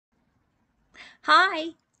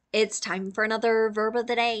Hi, it's time for another verb of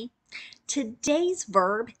the day. Today's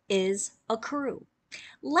verb is accrue.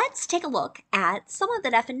 Let's take a look at some of the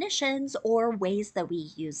definitions or ways that we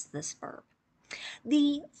use this verb.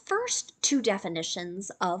 The first two definitions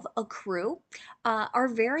of accrue are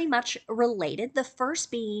very much related. The first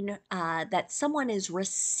being that someone is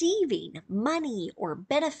receiving money or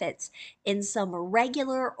benefits in some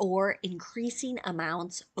regular or increasing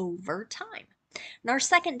amounts over time. And our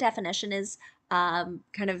second definition is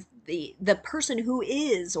kind of the person who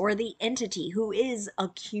is or the entity who is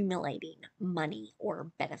accumulating money or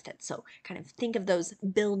benefits. So kind of think of those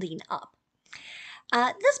building up.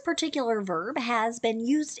 This particular verb has been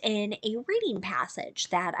used in a reading passage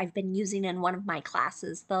that I've been using in one of my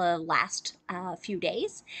classes the last few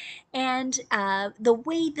days. And the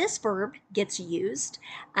way this verb gets used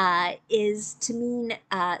is to mean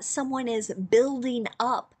someone is building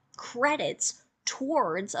up credits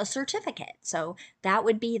towards a certificate. So that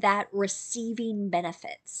would be that receiving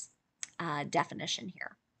benefits definition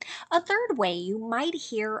here. A third way you might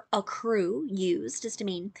hear accrue used is to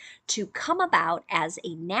mean to come about as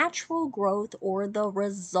a natural growth or the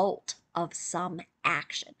result of some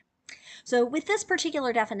action. So with this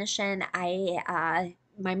particular definition, my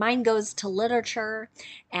mind goes to literature,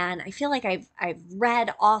 and I feel like I've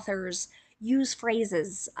read authors use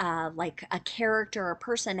phrases like a character or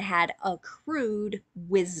person had accrued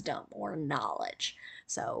wisdom or knowledge.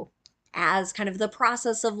 So as kind of the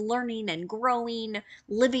process of learning and growing,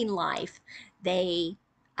 living life, they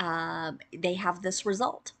they have this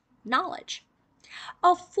result, knowledge.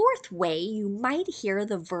 A fourth way you might hear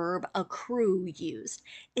the verb accrue used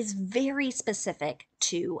is very specific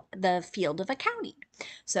to the field of accounting.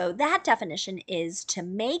 So that definition is to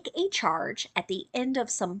make a charge at the end of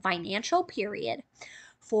some financial period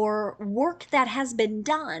for work that has been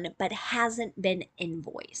done but hasn't been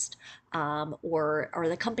invoiced, or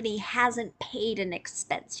the company hasn't paid an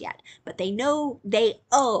expense yet, but they know they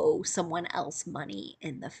owe someone else money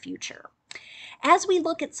in the future. As we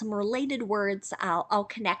look at some related words, I'll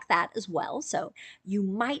connect that as well. So you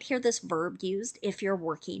might hear this verb used if you're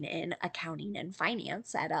working in accounting and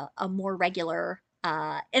finance at a more regular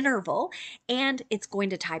interval, and it's going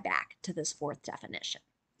to tie back to this fourth definition.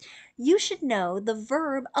 You should know the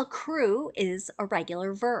verb accrue is a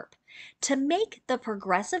regular verb. To make the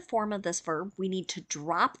progressive form of this verb, we need to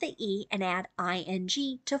drop the E and add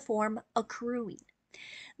ing to form accruing.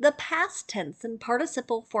 The past tense and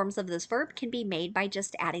participle forms of this verb can be made by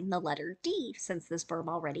just adding the letter D, since this verb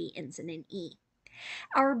already ends in an E.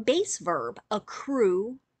 Our base verb,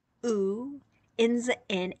 accrue, oo, ends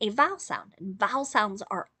in a vowel sound, and vowel sounds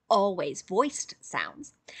are always voiced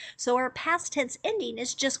sounds. So our past tense ending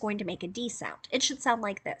is just going to make a D sound. It should sound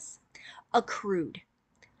like this: accrued,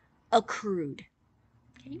 accrued.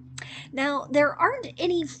 Okay. Now, there aren't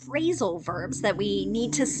any phrasal verbs that we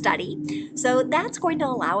need to study, so that's going to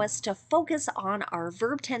allow us to focus on our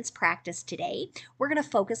verb tense practice today. We're going to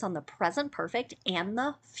focus on the present perfect and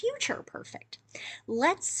the future perfect.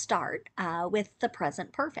 Let's start with the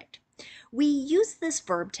present perfect. We use this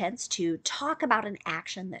verb tense to talk about an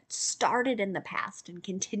action that started in the past and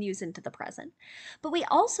continues into the present, but we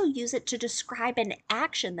also use it to describe an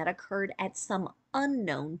action that occurred at some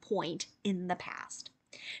unknown point in the past.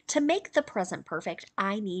 To make the present perfect,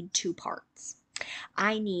 I need two parts.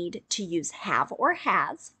 I need to use have or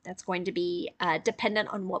has. That's going to be dependent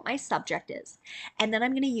on what my subject is. And then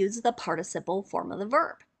I'm going to use the participle form of the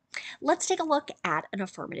verb. Let's take a look at an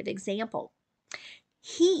affirmative example.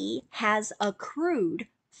 He has accrued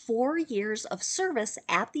 4 years of service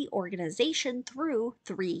at the organization through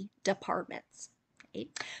 3 departments. Okay?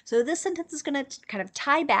 So this sentence is going to kind of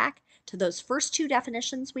tie back to those first two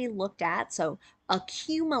definitions we looked at. So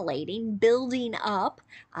accumulating, building up.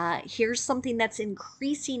 Here's something that's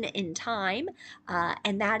increasing in time,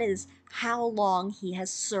 and that is how long he has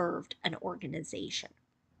served an organization.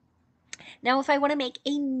 Now, if I want to make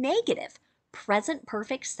a negative present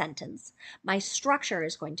perfect sentence, my structure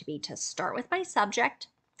is going to be to start with my subject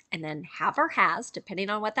and then have or has, depending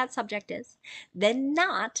on what that subject is, then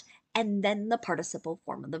not, and then the participle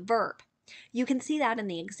form of the verb. You can see that in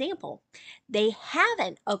the example. They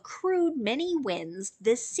haven't accrued many wins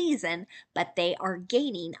this season, but they are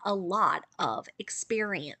gaining a lot of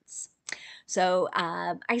experience. So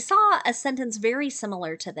I saw a sentence very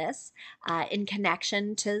similar to this in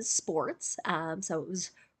connection to sports. So it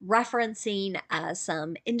was referencing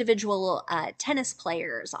some individual tennis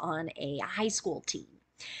players on a high school team.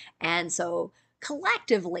 And so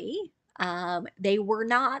collectively, they were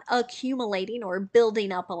not accumulating or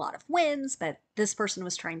building up a lot of wins, but this person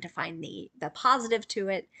was trying to find the positive to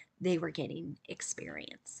it. They were getting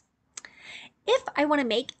experience. If I want to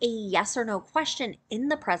make a yes or no question in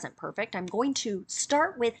the present perfect, I'm going to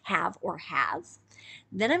start with have or has.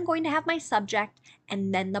 Then I'm going to have my subject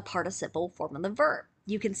and then the participle form of the verb.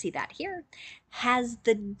 You can see that here. Has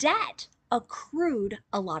the debt accrued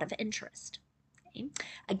a lot of interest? Okay.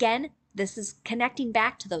 Again, this is connecting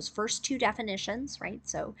back to those first two definitions, right?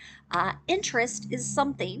 So interest is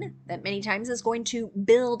something that many times is going to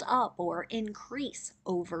build up or increase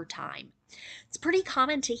over time. It's pretty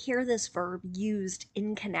common to hear this verb used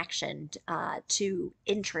in connection to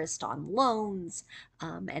interest on loans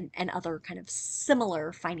and other kind of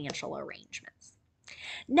similar financial arrangements.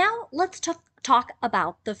 Now let's talk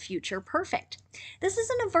about the future perfect. This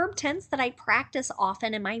isn't a verb tense that I practice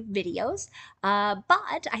often in my videos,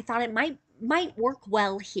 but I thought it might work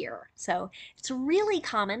well here. So it's really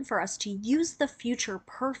common for us to use the future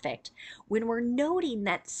perfect when we're noting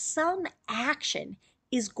that some action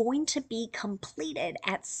is going to be completed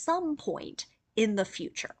at some point in the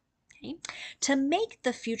future. Okay? To make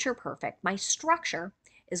the future perfect, my structure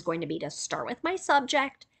is going to be to start with my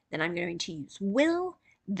subject, then I'm going to use will,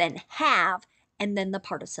 then have, and then the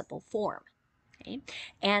participle form. Okay?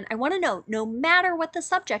 And I want to note, no matter what the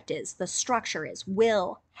subject is, the structure is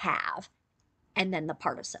will, have, and then the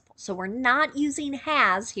participle. So we're not using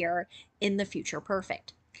has here in the future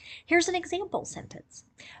perfect. Here's an example sentence.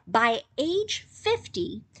 By age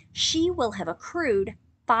 50, she will have accrued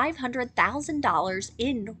 $500,000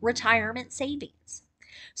 in retirement savings.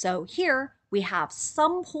 So here we have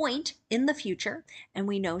some point in the future, and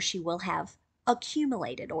we know she will have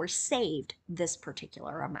accumulated or saved this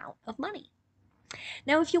particular amount of money.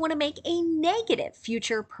 Now, if you want to make a negative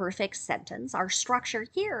future perfect sentence, our structure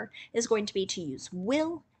here is going to be to use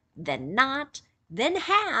will, then not, then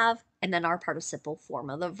have, and then our participle form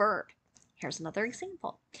of the verb. Here's another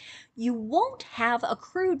example. You won't have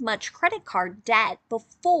accrued much credit card debt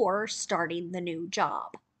before starting the new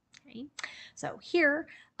job. Okay? So here,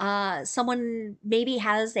 someone maybe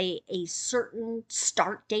has a certain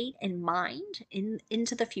start date in mind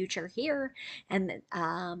into the future here, and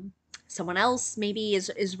someone else maybe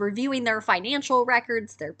is reviewing their financial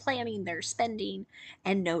records, they're planning their spending,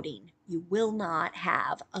 and noting you will not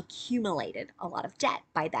have accumulated a lot of debt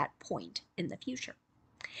by that point in the future.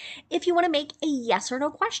 If you want to make a yes or no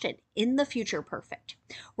question in the future perfect,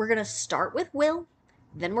 we're going to start with will,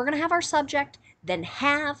 then we're going to have our subject, then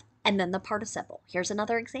have, and then the participle. Here's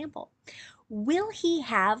another example. Will he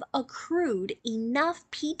have accrued enough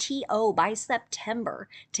PTO by September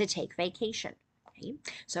to take vacation? Okay.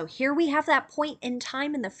 So here we have that point in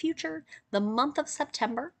time in the future, the month of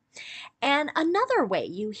September. And another way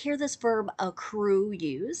you hear this verb accrue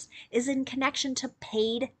used is in connection to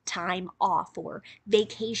paid time off or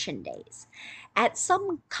vacation days. At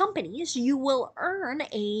some companies, you will earn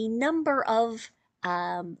a number of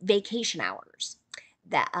vacation hours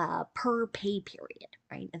that per pay period,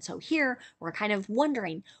 right? And so here we're kind of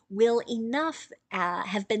wondering, will enough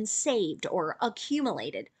have been saved or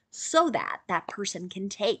accumulated so that that person can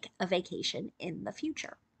take a vacation in the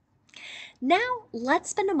future? Now, let's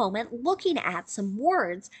spend a moment looking at some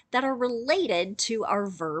words that are related to our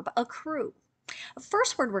verb accrue. The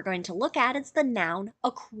first word we're going to look at is the noun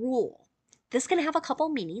accrual. This can have a couple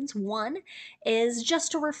meanings. One is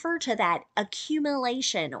just to refer to that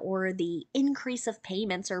accumulation or the increase of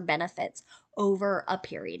payments or benefits over a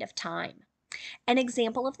period of time. An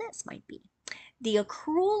example of this might be, the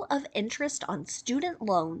accrual of interest on student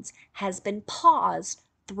loans has been paused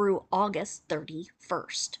through August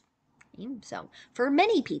 31st. So for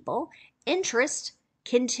many people, interest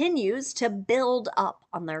continues to build up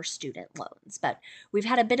on their student loans, but we've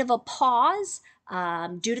had a bit of a pause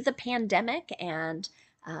due to the pandemic and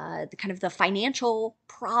the financial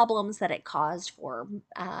problems that it caused for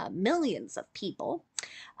millions of people.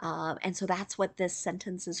 And so that's what this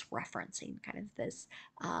sentence is referencing, kind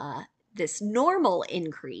of this normal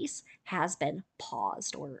increase has been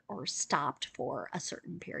paused or stopped for a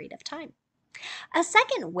certain period of time. A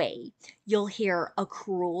second way you'll hear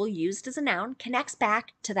accrual used as a noun connects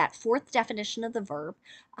back to that fourth definition of the verb,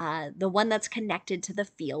 the one that's connected to the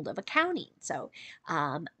field of accounting. So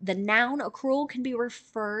the noun accrual can be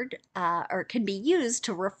referred or can be used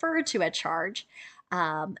to refer to a charge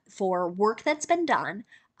for work that's been done,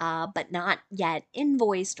 but not yet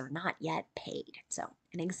invoiced or not yet paid. So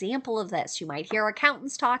an example of this, you might hear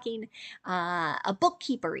accountants talking, a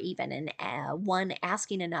bookkeeper even, and one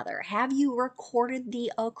asking another, have you recorded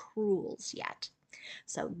the accruals yet?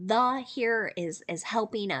 So the here is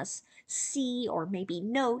helping us see or maybe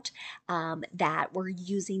note that we're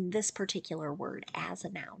using this particular word as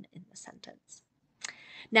a noun in the sentence.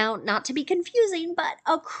 Now, not to be confusing, but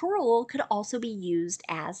accrual could also be used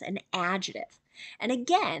as an adjective. And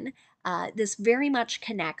again, this very much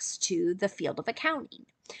connects to the field of accounting.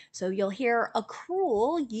 So you'll hear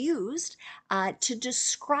accrual used to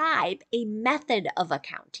describe a method of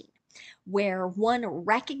accounting where one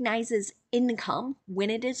recognizes income when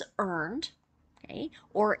it is earned, okay,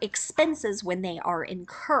 or expenses when they are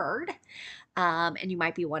incurred. And you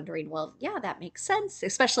might be wondering, well, yeah, that makes sense,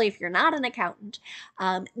 especially if you're not an accountant.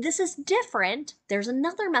 This is different. There's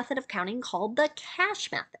another method of counting called the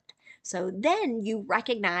cash method. So then you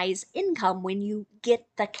recognize income when you get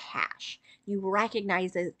the cash. You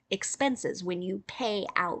recognize the expenses when you pay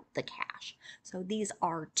out the cash. So these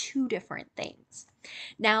are two different things.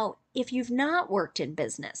 Now, if you've not worked in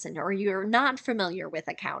business or you're not familiar with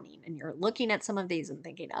accounting and you're looking at some of these and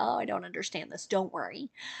thinking, oh, I don't understand this, don't worry.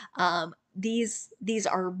 These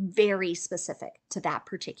are very specific to that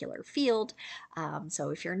particular field.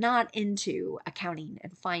 So if you're not into accounting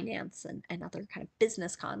and finance and other kind of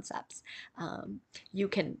business concepts, you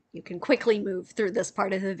can quickly move through this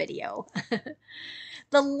part of the video.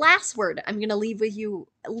 The last word I'm going to leave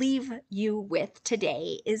you with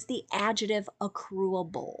today is the adjective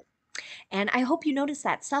accruable. And I hope you notice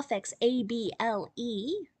that suffix able,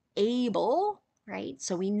 able, right?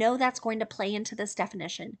 So we know that's going to play into this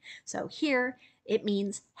definition. So here it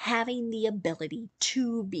means having the ability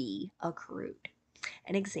to be accrued.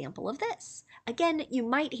 An example of this. Again, you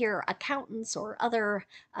might hear accountants or other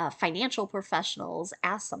financial professionals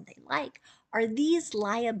ask something like, are these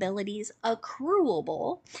liabilities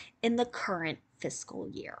accruable in the current fiscal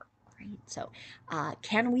year? Right? So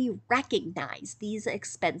can we recognize these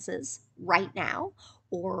expenses right now,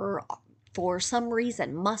 or for some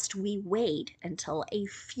reason must we wait until a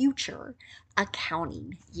future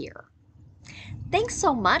accounting year? Thanks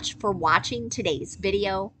so much for watching today's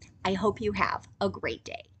video. I hope you have a great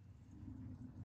day.